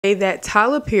That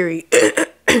Tyler Perry,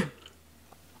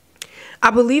 I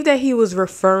believe that he was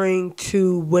referring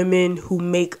to women who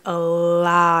make a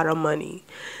lot of money.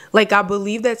 Like, I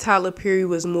believe that Tyler Perry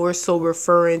was more so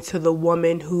referring to the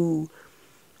woman who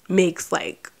makes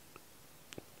like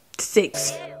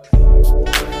six. All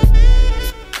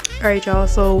right, y'all.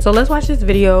 So let's watch this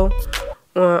video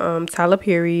on Tyler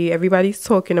Perry. Everybody's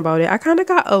talking about it. I kind of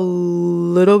got a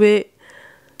little bit,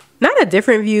 not a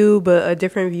different view, but a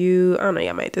different view. I don't know,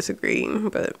 y'all might disagree,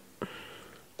 but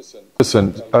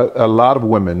listen, a lot of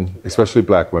women, especially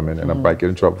black women, and I might get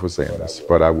in trouble for saying this,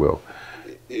 but I will.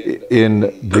 In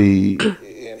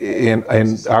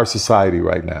our society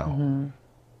right now,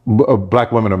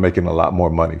 black women are making a lot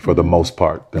more money for the most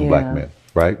part than black men,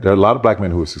 right? There are a lot of black men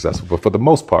who are successful, but for the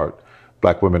most part,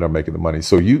 black women are making the money.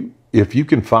 So if you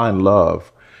can find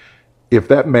love, if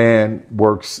that man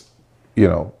works,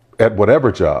 at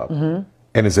whatever job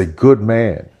and is a good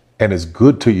man and is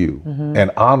good to you and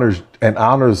honors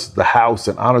the house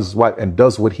and honors his wife and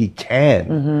does what he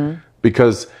can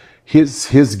because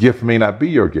his gift may not be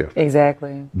your gift.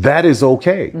 Exactly. That is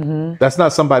okay. That's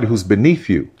not somebody who's beneath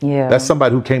you. Yeah. That's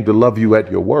somebody who came to love you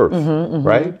at your worth,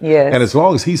 right? Yes. And as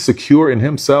long as he's secure in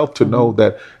himself to know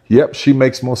that, yep, she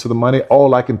makes most of the money,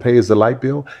 all I can pay is the light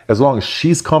bill, as long as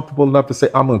she's comfortable enough to say,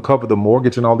 I'm going to cover the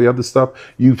mortgage and all the other stuff,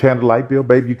 you've handled the light bill,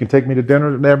 baby, you can take me to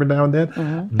dinner every now and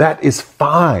then, that is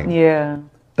fine. Yeah.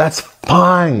 That's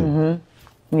fine.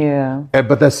 Yeah.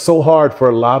 But that's so hard for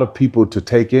a lot of people to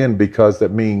take in because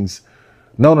that means,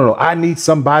 no, I need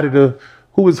somebody they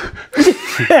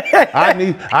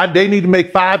need to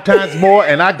make 5 times more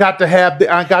and I got to have,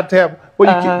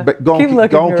 well, go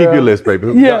on, keep your list,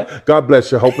 baby. Yeah. God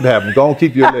bless you, hope it happens. Go on,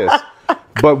 keep your list.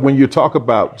 But when you talk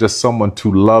about just someone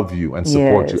to love you and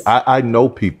support you, I know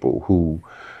people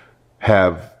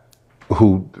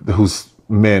whose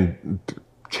men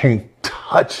can't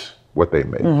touch what they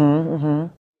make.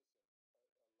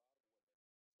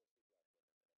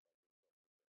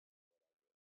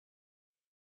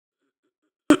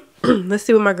 let's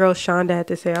see what my girl Shonda had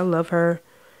to say. I love her.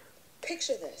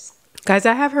 Picture this. Guys,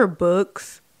 I have her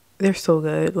books. They're so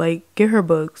good. Like, get her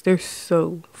books. They're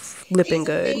so flipping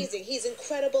good. He's amazing. He's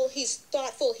incredible. He's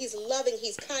thoughtful. He's loving.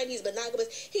 He's kind. He's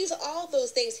monogamous. He's all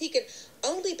those things. He can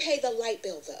only pay the light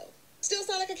bill, though. Still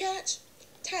sound like a catch?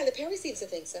 Tyler Perry seems to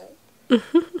think so.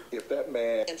 If that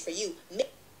man... And for you,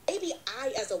 maybe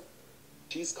I as a...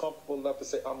 She's comfortable enough to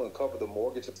say, I'm going to cover the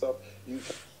mortgage and stuff. You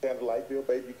can handle the light bill,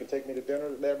 baby. You can take me to dinner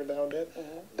every now and then.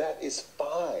 That is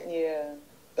fine. Yeah.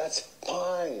 That's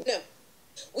fine. No.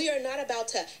 We are not about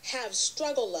to have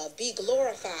struggle love, be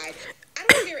glorified. I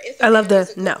don't care if I love the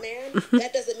is a good man.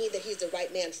 That doesn't mean that he's the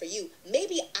right man for you.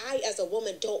 Maybe I, as a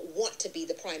woman, don't want to be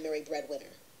the primary breadwinner.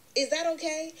 Is that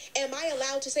okay? Am I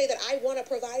allowed to say that I want a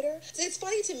provider? So it's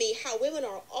funny to me how women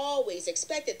are always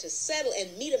expected to settle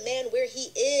and meet a man where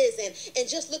he is and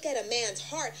just look at a man's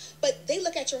heart, but they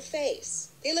look at your face.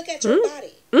 They look at your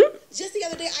body. Just the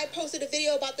other day, I posted a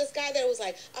video about this guy that was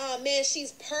like, oh, man,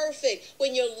 she's perfect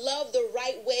when you're loved the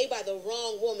right way by the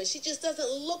wrong woman. She just doesn't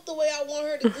look the way I want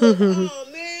her to look. Oh,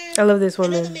 man. I love this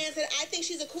woman. Another man said, I think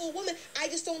she's a cool woman. I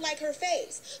just don't like her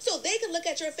face. So they can look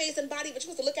at your face and body, but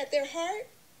you're supposed to look at their heart?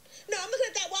 No, I'm looking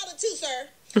at that wallet too, sir.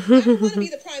 I don't want to be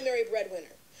the primary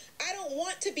breadwinner. I don't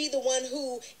want to be the one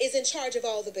who is in charge of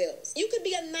all the bills. You could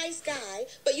be a nice guy,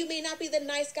 but you may not be the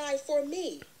nice guy for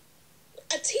me.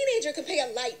 A teenager can pay a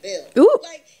light bill. Ooh.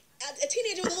 Like a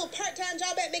teenager with a little part-time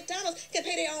job at McDonald's can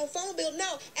pay their own phone bill.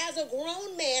 No, as a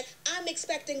grown man, I'm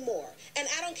expecting more. And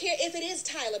I don't care if it is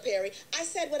Tyler Perry. I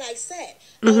said what I said.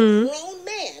 A grown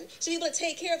man should be able to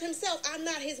take care of himself. I'm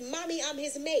not his mommy. I'm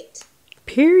his mate.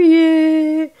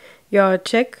 Period. Y'all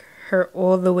check her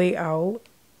all the way out.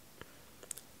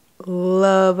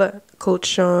 Love Coach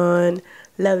Sean.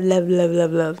 Love, love, love,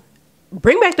 love, love.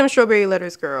 Bring back them strawberry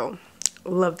letters, girl.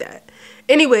 Love that.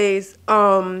 Anyways,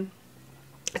 I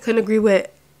couldn't agree with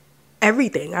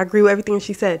everything. I agree with everything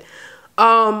she said.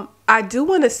 I do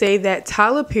want to say that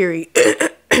Tyler Perry,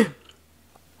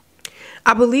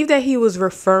 I believe that he was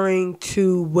referring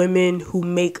to women who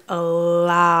make a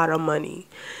lot of money.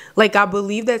 Like, I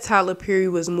believe that Tyler Perry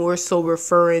was more so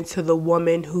referring to the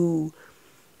woman who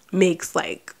makes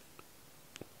like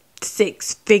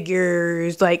 6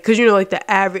 figures, like, because like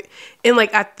the average, and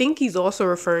like I think he's also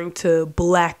referring to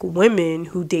black women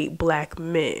who date black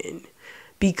men,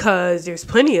 because there's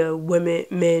plenty of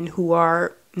men who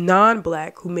are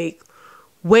non-black who make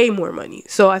way more money.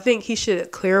 So I think he should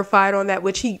have clarified on that,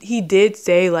 which he did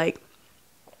say, like,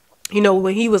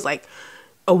 when he was like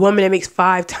a woman that makes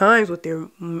 5 times what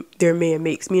their man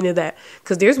makes, meaning that,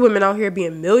 because there's women out here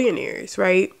being millionaires,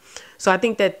 right? So I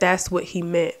think that that's what he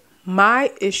meant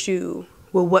my issue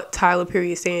with what Tyler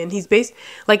Perry is saying, he's based,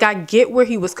 like, I get where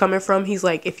he was coming from. He's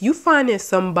like, if you finding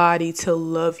somebody to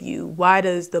love you, why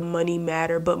does the money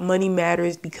matter? But money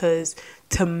matters because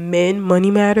to men,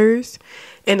 money matters.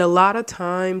 And a lot of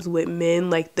times with men,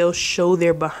 like, they'll show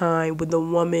their behind when the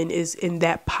woman is in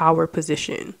that power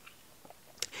position.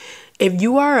 If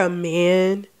you are a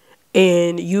man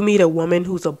and you meet a woman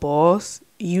who's a boss,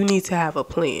 you need to have a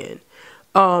plan.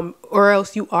 Or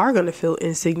else you are going to feel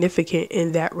insignificant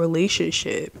in that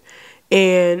relationship.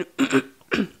 And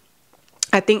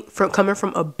I think coming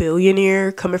from a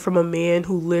billionaire, coming from a man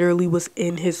who literally was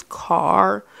in his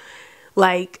car,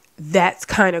 like, that's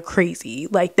kind of crazy.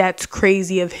 Like, that's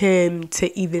crazy of him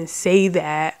to even say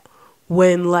that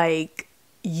when, like,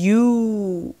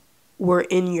 you were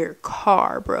in your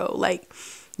car, bro. Like,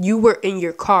 you were in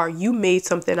your car. You made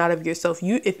something out of yourself.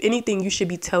 If anything, you should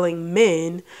be telling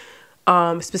men,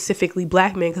 specifically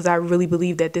black men, because I really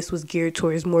believe that this was geared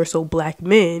towards more so black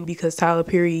men, because Tyler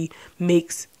Perry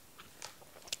makes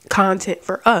content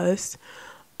for us.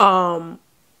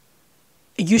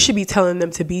 You should be telling them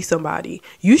to be somebody.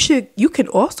 You can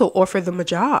also offer them a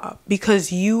job,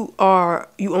 because you own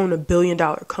 $1 billion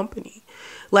company.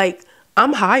 Like,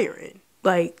 I'm hiring.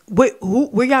 Like, where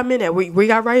y'all men at? Where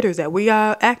y'all writers at? Where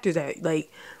y'all actors at?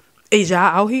 Like, is y'all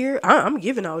out here? I'm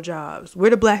giving out jobs.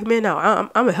 Where the black men out?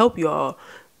 I'm gonna help y'all.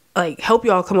 Like, help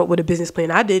y'all come up with a business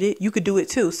plan. I did it. You could do it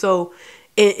too. So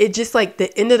it just, like,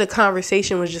 the end of the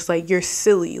conversation was just like, you're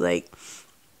silly. Like,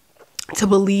 to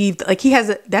believe, like,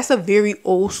 that's a very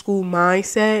old school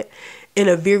mindset and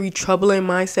a very troubling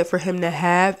mindset for him to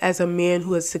have as a man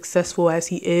who is successful as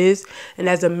he is, and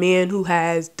as a man who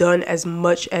has done as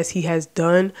much as he has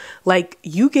done. Like,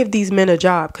 you give these men a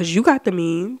job because you got the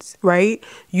means, right?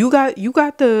 You got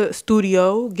the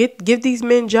studio. Give these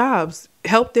men jobs.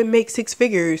 Help them make 6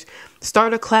 figures.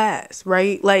 Start a class,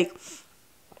 right? Like,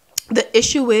 the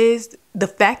issue is the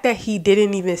fact that he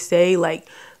didn't even say, like,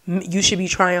 you should be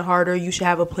trying harder, you should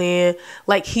have a plan.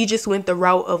 Like, he just went the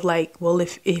route of, like, well,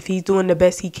 if he's doing the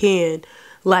best he can,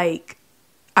 like,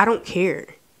 I don't care.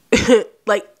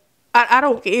 Like, I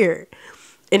don't care.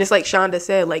 And it's like Shonda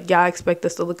said, like, y'all expect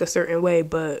us to look a certain way,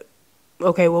 but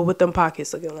okay, well, what them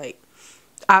pockets looking like?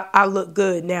 I look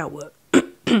good, now what?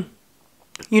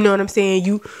 You know what I'm saying?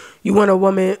 You want a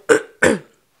woman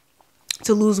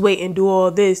to lose weight and do all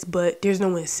this, but there's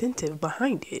no incentive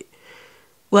behind it.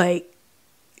 Like,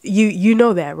 you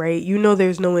know that, right? You know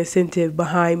there's no incentive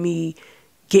behind me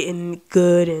getting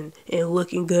good and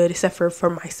looking good, except for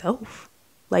myself.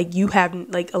 Like, you have,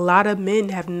 like, a lot of men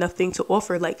have nothing to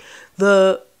offer. Like,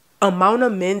 the amount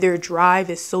of men, their drive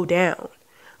is so down.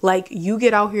 Like, you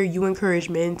get out here, you encourage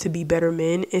men to be better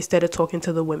men instead of talking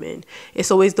to the women. It's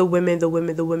always the women,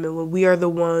 when we are the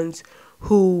ones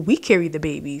who we carry the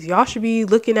babies. Y'all should be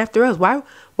looking after us.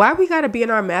 Why we gotta be in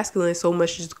our masculine so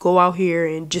much? Just go out here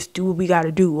and just do what we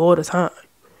gotta do all the time.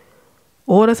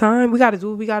 All the time? We gotta do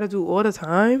what we gotta do all the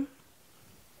time?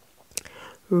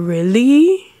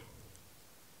 Really?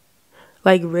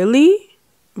 Like, really?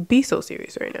 Be so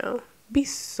serious right now. Be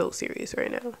so serious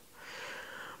right now.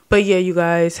 But yeah, you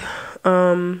guys,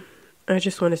 I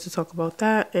just wanted to talk about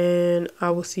that, and I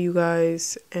will see you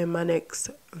guys in my next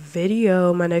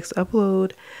video, my next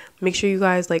upload. Make sure you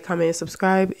guys like, comment, and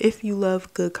subscribe if you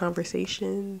love good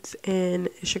conversations. And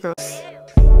it's your girl.